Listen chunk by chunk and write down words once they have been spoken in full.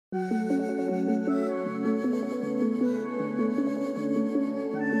Right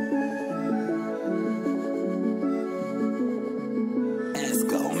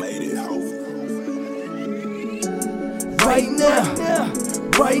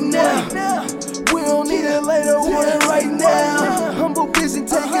now, we don't need it later, want it right now. Humble busy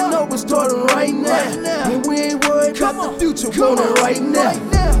taking over, starting right now. And we ain't worried about the future, want it right now.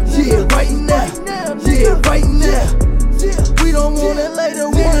 Yeah, right now, yeah, right now. We don't want it later,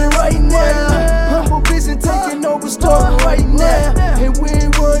 want it right now. Humble busy taking over, starting right now. And we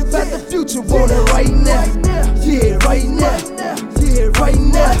ain't worried about the future, want it right now. Yeah, right now, yeah, right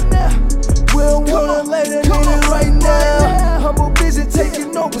now. We don't want it later, need it right now. Humble busy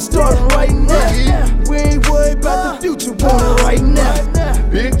taking over, starting right now. We ain't worried about the future, want it right now.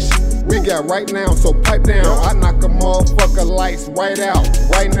 Bitch, we got right now, so pipe down. I knock a motherfucker lights right out,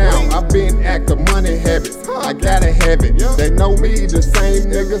 right now. I been active, money habits, I gotta have it. They know me, the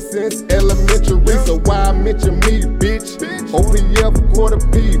same nigga since elementary, so why I mention me, bitch? OPF, quarter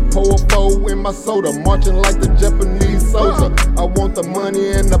P, pour a four in my soda, marching like the Japanese soldier. I want the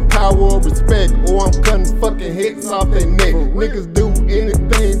money and the power of respect, or I'm cutting fucking hits off their neck. Niggas do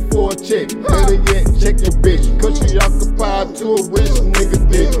anything for a check, better yet, check your bitch, cause she occupied to a rich nigga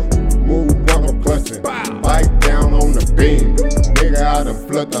dick. Move while I'm clutching, bite down on the beam. Nigga, I done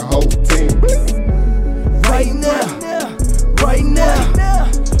flood the whole team. Right now,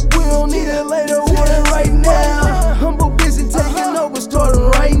 we don't need it later, want it right now. Humble busy taking over, starting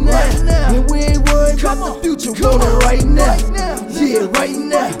right now. And we ain't worried about the future, want it right now. Yeah, right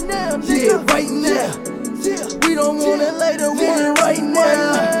now, yeah, right now. We don't want it later, want it right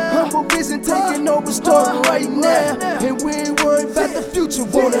now. Humble busy taking over, starting right now. And we ain't worried about the future,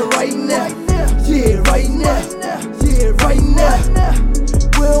 want it right now. Yeah, right now, yeah, right now.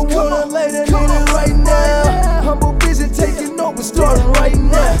 We don't want it later, need it right now. Humble busy taking over, starting right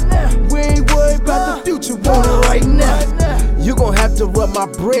now. We ain't worried about the future, want it right now. You gon' have to rub my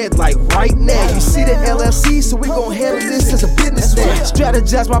bread like right now. You see the LLC, so we gon' handle this as a business now.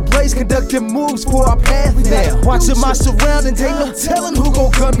 Strategize my plays, conducting moves for our path now. Watching my surroundings, ain't no telling who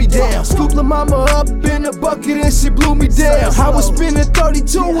gon' cut me down. Scoop la mama up in the bucket and she blew me down. I was spinning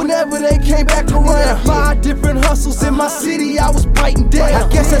 32 whenever they came back around. 5 different hustles in my city, I was biting down. I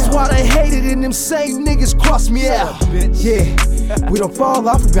guess that's why they hated and them same niggas crossed me out. Yeah, we don't fall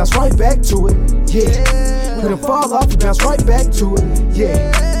off, we bounce right back to it. Yeah, we don't fall off, we bounce right back to it.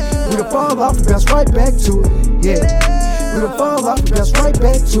 Yeah, we don't fall off, we bounce right back to it. Yeah, we don't fall off, we bounce right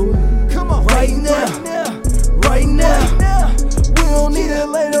back to it. Come on, right now, right now. We don't need it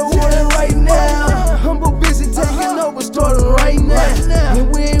later, want it right now. Humble busy taking over, starting right now.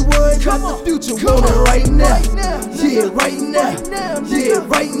 And we ain't worried about the future, want it right now. Yeah, right now, yeah,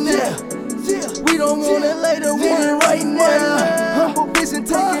 right now. We don't want it later, want it right now. Humble busy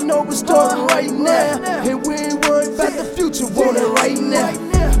taking over, starting right now. And we ain't worried about the future, want it right now.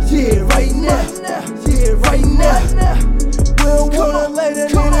 Yeah, right now, yeah, right now. We don't want it later,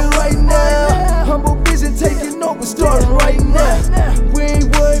 need it right now. Humble busy taking over, starting right now. We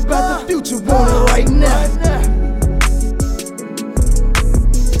ain't worried about the future, want it right now.